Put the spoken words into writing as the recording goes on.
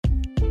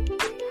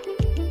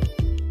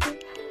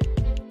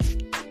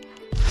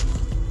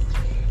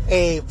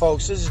Hey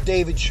folks, this is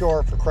David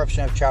Shore for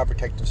Corruption of Child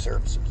Protective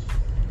Services.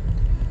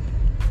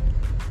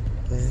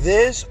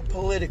 This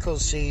political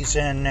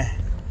season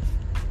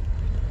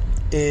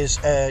is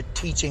a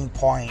teaching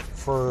point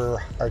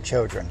for our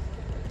children,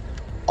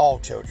 all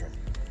children.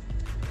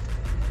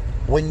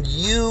 When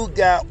you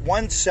got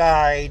one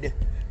side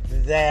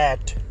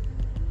that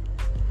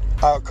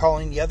are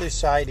calling the other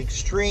side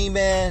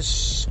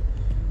extremists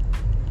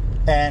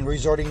and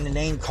resorting to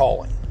name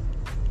calling,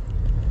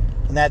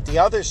 and that the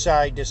other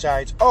side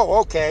decides,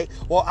 oh, okay,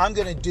 well, I'm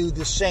going to do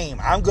the same.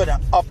 I'm going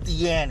to up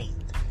the ante.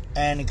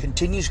 And it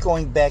continues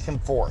going back and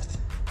forth.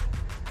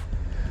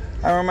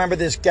 I remember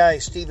this guy,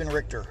 Stephen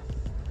Richter,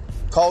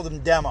 called him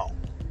Demo.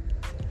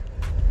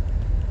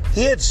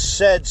 He had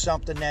said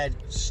something that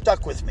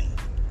stuck with me.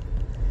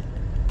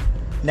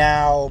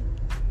 Now,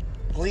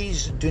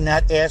 please do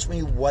not ask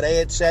me what I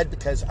had said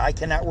because I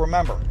cannot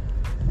remember.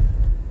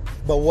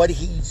 But what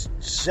he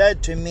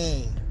said to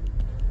me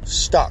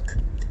stuck.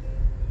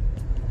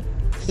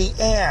 He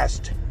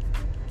asked,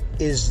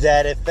 is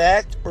that a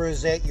fact or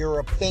is that your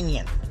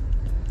opinion?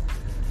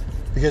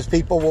 Because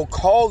people will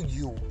call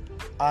you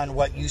on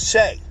what you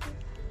say.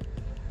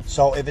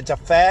 So if it's a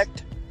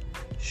fact,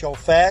 show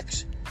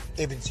facts.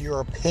 If it's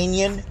your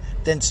opinion,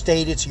 then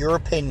state it's your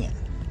opinion.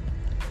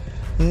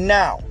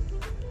 Now,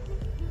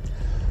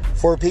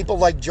 for people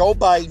like Joe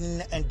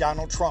Biden and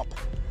Donald Trump,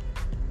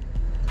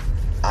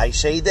 I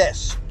say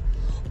this: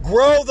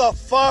 grow the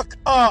fuck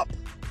up.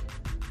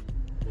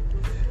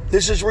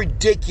 This is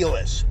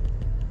ridiculous.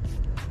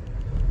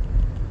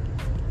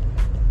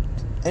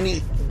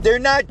 And they're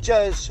not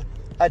just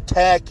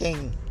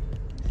attacking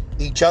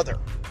each other.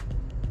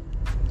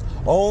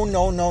 Oh,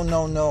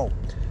 no.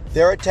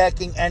 They're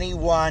attacking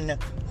anyone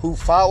who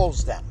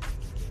follows them.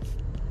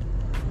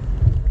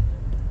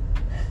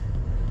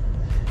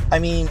 I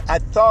mean, I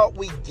thought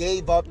we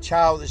gave up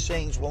childish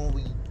things when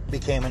we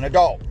became an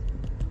adult.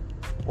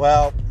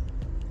 Well,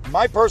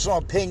 my personal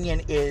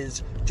opinion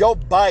is Joe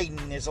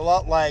Biden is a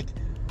lot like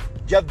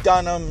Jeff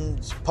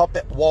Dunham's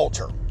puppet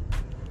Walter.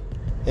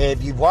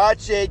 If you've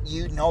watched it,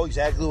 you know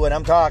exactly what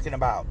I'm talking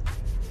about.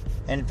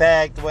 In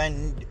fact,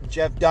 when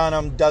Jeff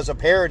Dunham does a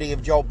parody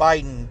of Joe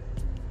Biden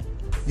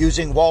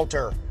using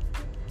Walter,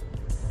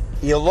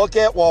 you look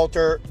at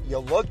Walter, you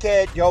look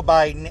at Joe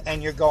Biden,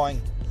 and you're going,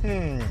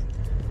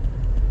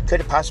 could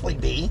it possibly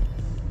be?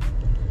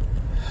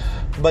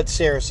 But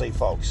seriously,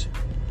 folks,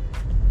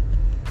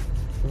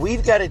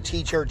 we've got to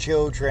teach our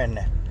children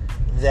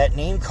that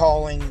name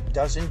calling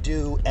doesn't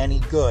do any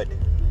good.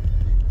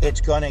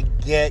 It's going to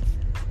get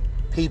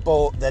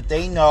people that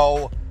they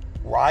know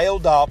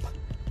riled up.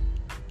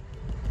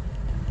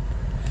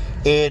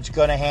 It's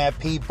going to have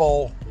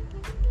people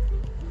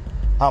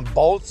on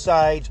both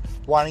sides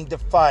wanting to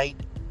fight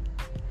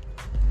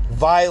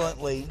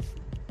violently,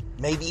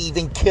 maybe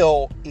even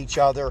kill each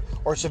other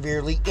or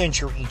severely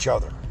injure each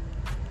other.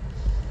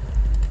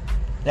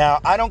 Now,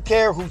 I don't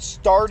care who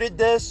started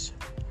this,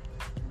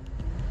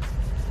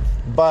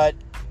 but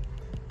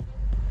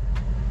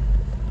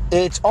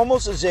it's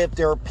almost as if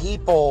there are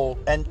people,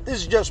 and this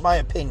is just my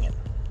opinion.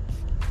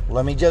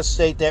 Let me just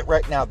state that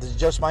right now. This is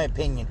just my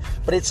opinion.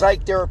 But it's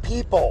like there are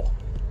people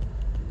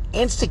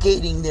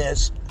instigating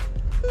this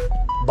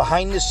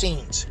behind the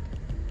scenes.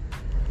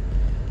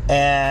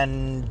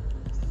 And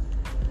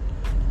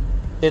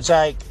it's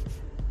like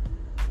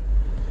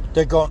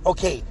they're going,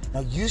 okay,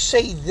 now you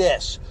say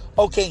this.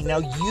 Okay, now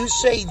you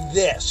say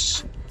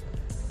this.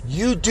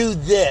 You do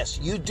this.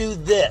 You do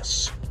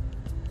this.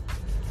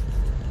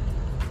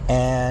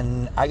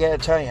 And I gotta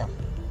tell you,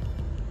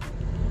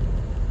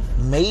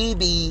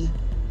 maybe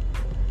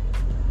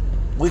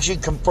we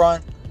should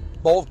confront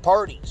both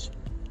parties.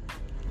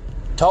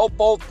 Tell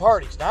both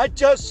parties, not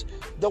just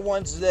the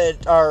ones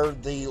that are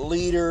the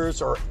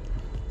leaders or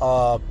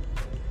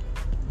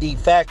de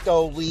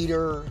facto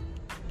leader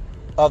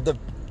of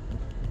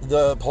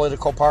the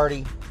political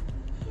party,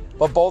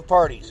 but both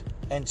parties,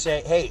 and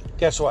say, hey,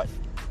 guess what?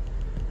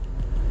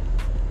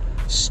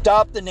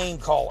 Stop the name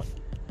calling.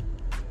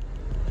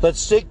 Let's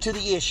stick to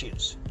the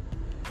issues.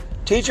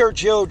 Teach our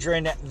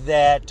children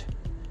that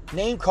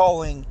name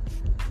calling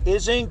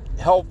isn't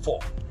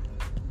helpful.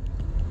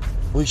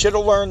 We should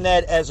have learned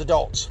that as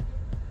adults.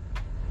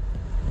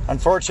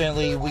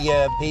 Unfortunately, we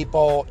have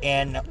people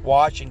in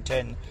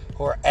Washington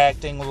who are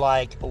acting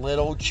like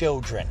little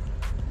children.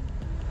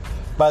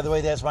 By the way,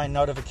 that's my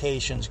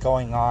notifications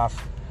going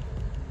off.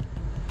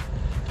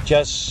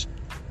 Just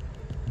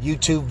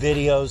YouTube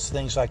videos,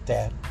 things like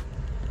that.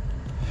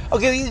 I'll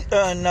give you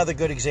another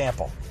good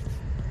example.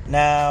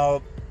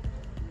 Now,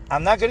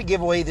 I'm not going to give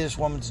away this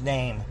woman's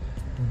name,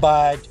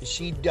 but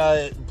she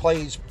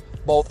plays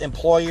both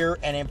employer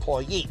and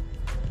employee.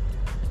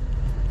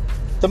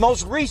 The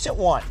most recent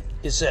one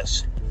is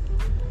this.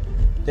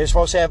 They're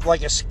supposed to have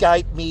like a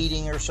Skype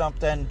meeting or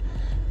something,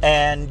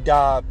 and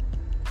the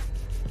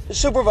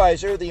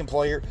supervisor, the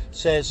employer,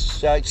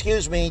 says,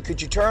 excuse me,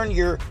 could you turn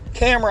your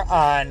camera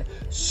on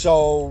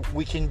so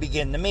we can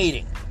begin the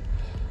meeting?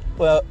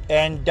 Well,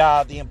 and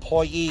the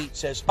employee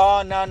says,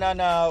 oh,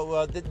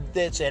 no,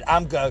 that's it,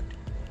 I'm good.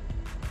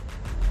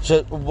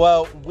 So,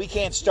 well, we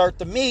can't start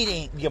the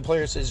meeting. The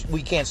employer says,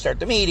 we can't start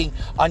the meeting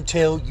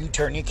until you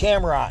turn your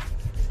camera on.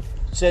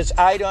 Says,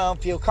 I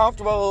don't feel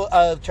comfortable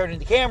turning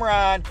the camera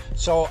on,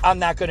 so I'm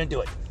not going to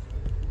do it.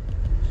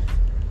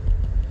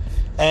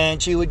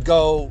 And she would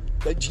go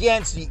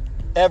against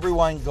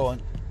everyone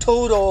going,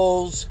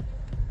 toodles.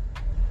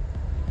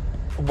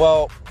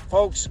 Well,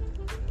 folks,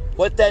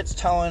 what that's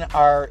telling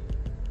our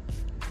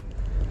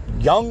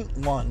young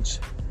ones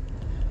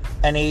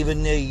and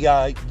even the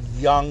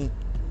young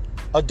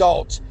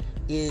adults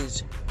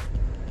is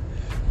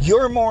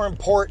you're more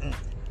important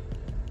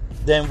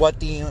than what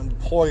the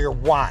employer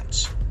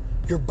wants.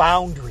 Your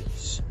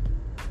boundaries.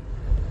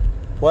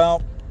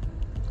 Well,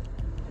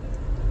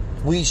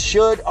 we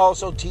should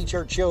also teach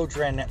our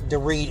children to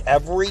read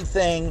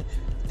everything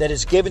that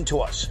is given to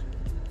us.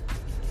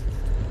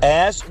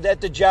 Ask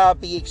that the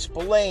job be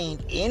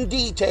explained in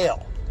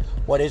detail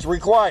what is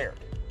required.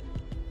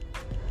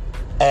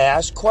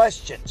 Ask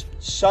questions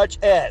such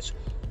as,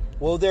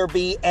 will there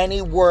be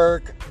any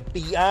work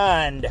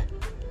beyond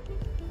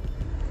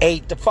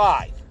 8 to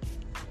 5?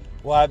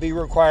 Will I be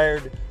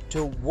required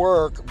to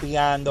work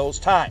beyond those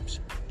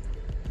times?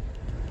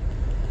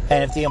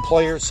 And if the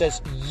employer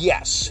says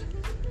yes.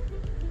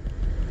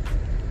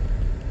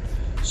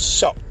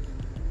 So,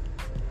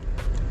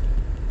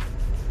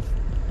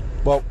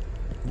 what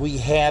we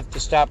have to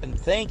stop and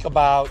think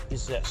about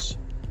is this.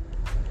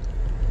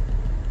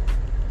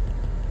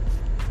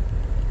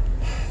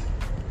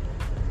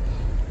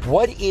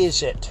 What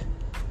is it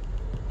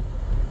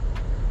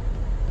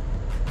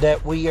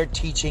that we are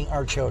teaching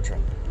our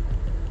children?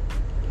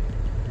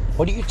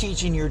 What are you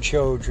teaching your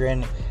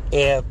children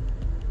if...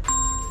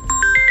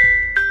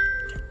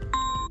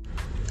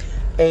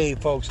 Hey,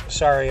 folks,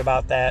 sorry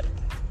about that.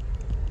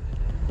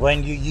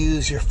 When you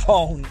use your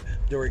phone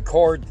to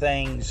record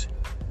things,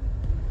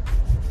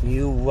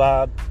 you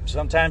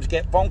sometimes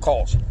get phone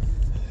calls.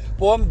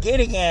 What I'm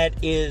getting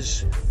at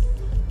is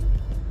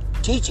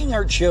teaching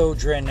our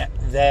children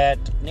that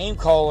name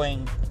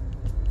calling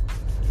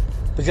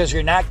because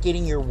you're not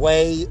getting your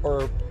way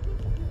or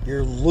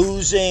you're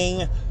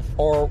losing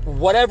or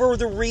whatever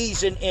the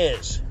reason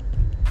is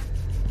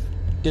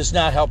does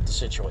not help the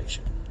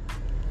situation.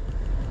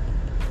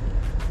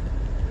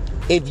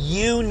 If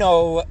you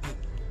know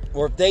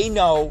or if they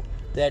know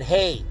that,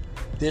 hey,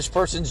 this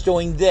person's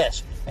doing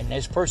this and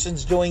this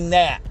person's doing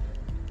that,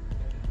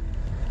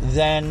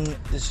 then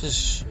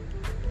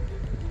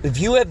if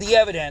you have the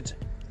evidence,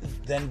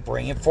 then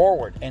bring it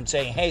forward and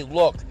say, hey,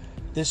 look,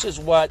 this is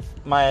what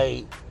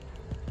my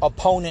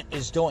opponent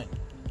is doing.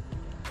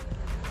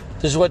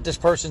 This is what this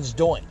person's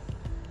doing.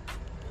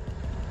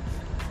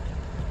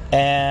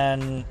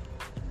 And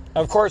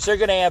of course, they're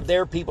going to have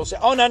their people say,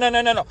 oh, no.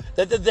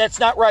 That's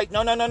not right.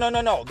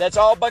 No. That's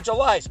all a bunch of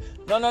lies.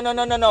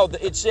 No.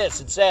 It's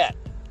this, it's that.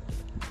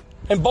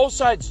 And both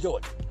sides do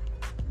it.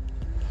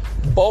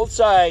 Both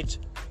sides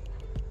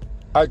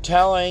are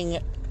telling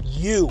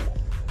you,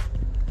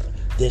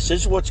 this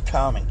is what's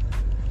coming.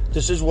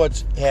 This is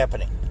what's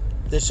happening.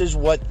 This is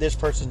what this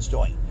person's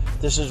doing.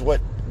 This is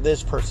what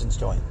this person's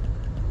doing.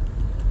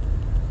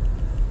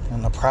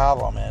 And the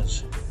problem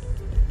is,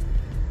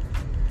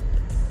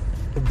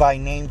 by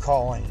name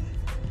calling,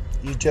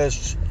 you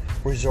just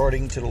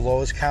resorting to the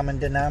lowest common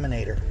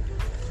denominator.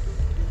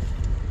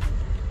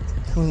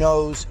 Who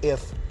knows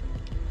if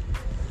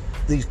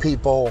these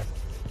people,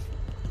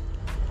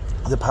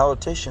 the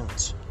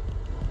politicians,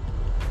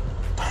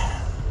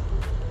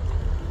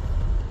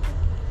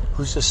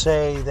 who's to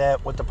say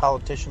that what the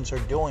politicians are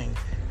doing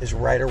is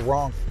right or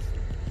wrong?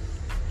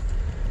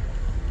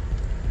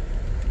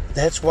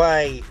 That's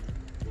why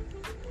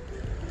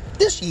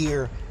this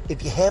year,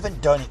 if you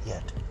haven't done it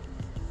yet,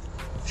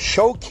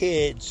 show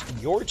kids,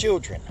 your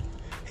children,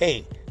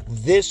 hey,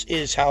 this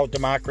is how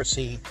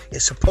democracy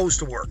is supposed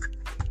to work.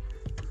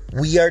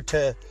 We are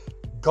to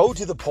go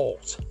to the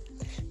polls.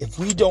 If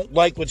we don't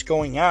like what's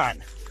going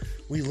on,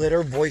 we let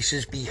our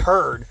voices be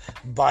heard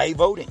by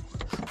voting.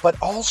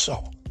 But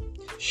also,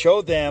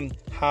 show them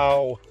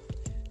how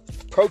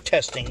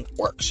protesting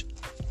works.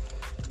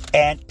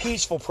 And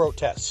peaceful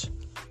protests.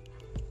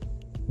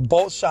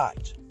 Both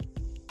sides.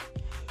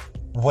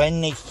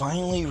 When they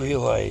finally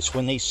realize,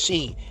 when they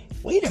see,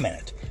 wait a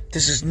minute,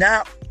 this is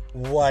not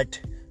what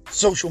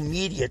social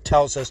media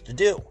tells us to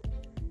do,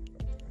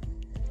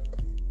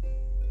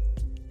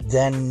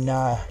 then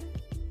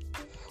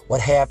what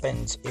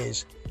happens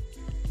is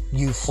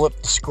you flip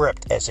the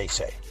script, as they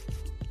say.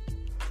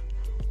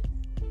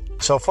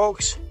 So,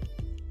 folks,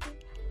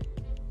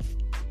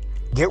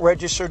 get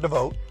registered to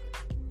vote.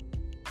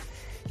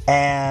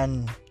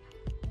 And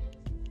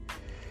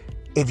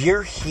if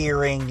you're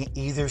hearing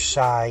either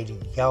side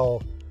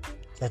yell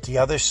that the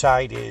other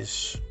side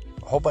is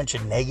a whole bunch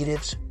of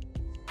negatives,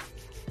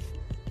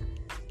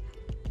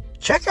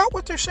 check out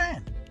what they're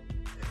saying.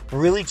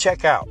 Really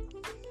check out.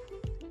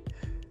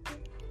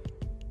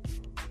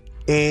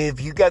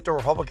 If you got the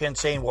Republicans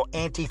saying, well,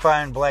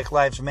 Antifa and Black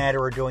Lives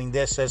Matter are doing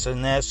this,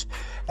 and this,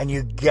 and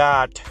you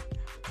got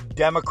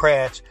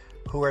Democrats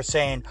who are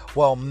saying,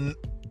 well,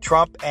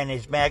 Trump and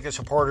his MAGA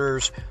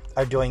supporters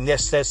are doing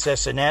this,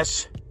 and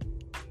this.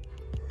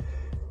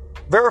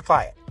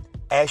 Verify it.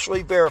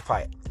 Actually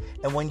verify it.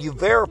 And when you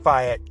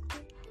verify it,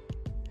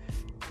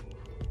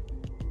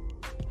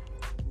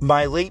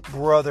 my late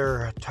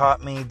brother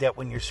taught me that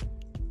when you're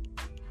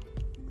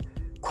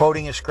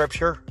quoting a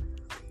scripture,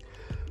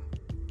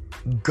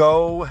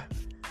 go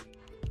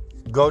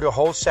to a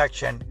whole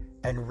section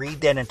and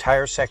read that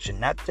entire section,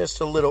 not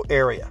just a little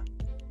area.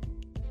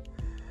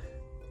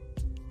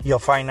 You'll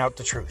find out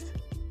the truth.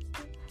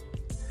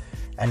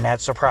 And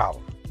that's the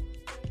problem.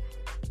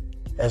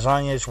 As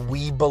long as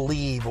we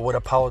believe what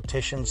a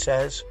politician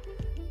says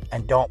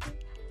and don't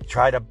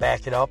try to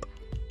back it up,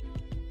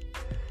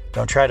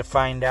 don't try to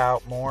find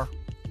out more,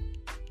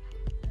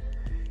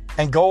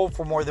 and go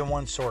for more than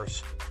one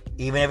source,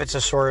 even if it's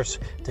a source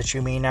that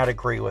you may not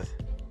agree with.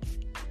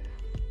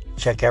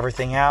 Check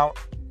everything out,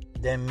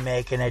 then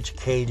make an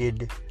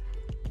educated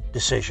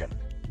decision.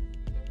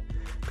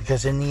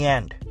 Because in the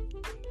end,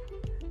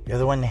 you're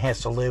the one that has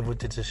to live with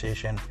the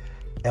decision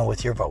and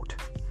with your vote.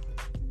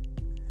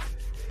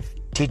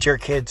 Teach your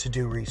kids to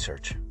do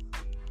research.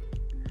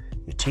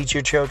 You teach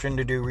your children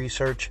to do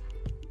research,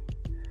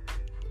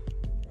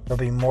 they'll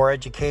be more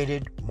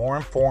educated, more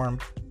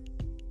informed,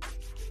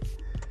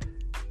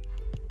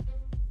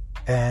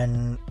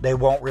 and they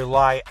won't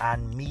rely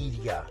on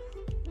media,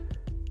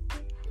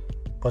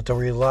 but they'll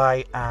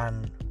rely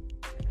on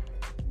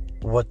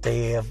what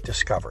they have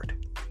discovered.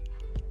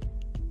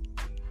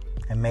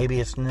 And maybe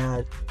it's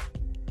not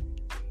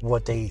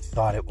what they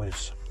thought it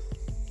was.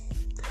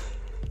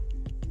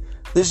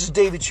 This is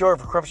David Shore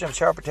for Corruption of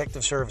Child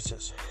Protective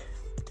Services.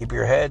 Keep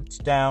your heads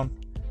down.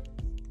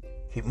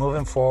 Keep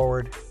moving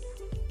forward.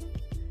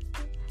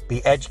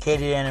 Be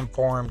educated and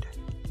informed.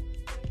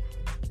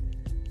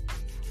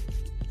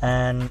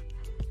 And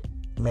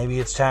maybe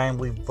it's time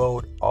we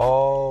vote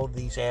all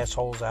these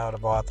assholes out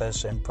of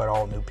office and put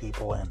all new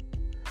people in.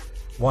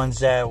 Ones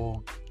that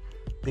will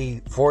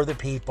be for the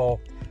people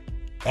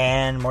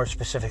and more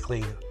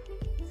specifically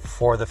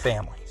for the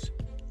families.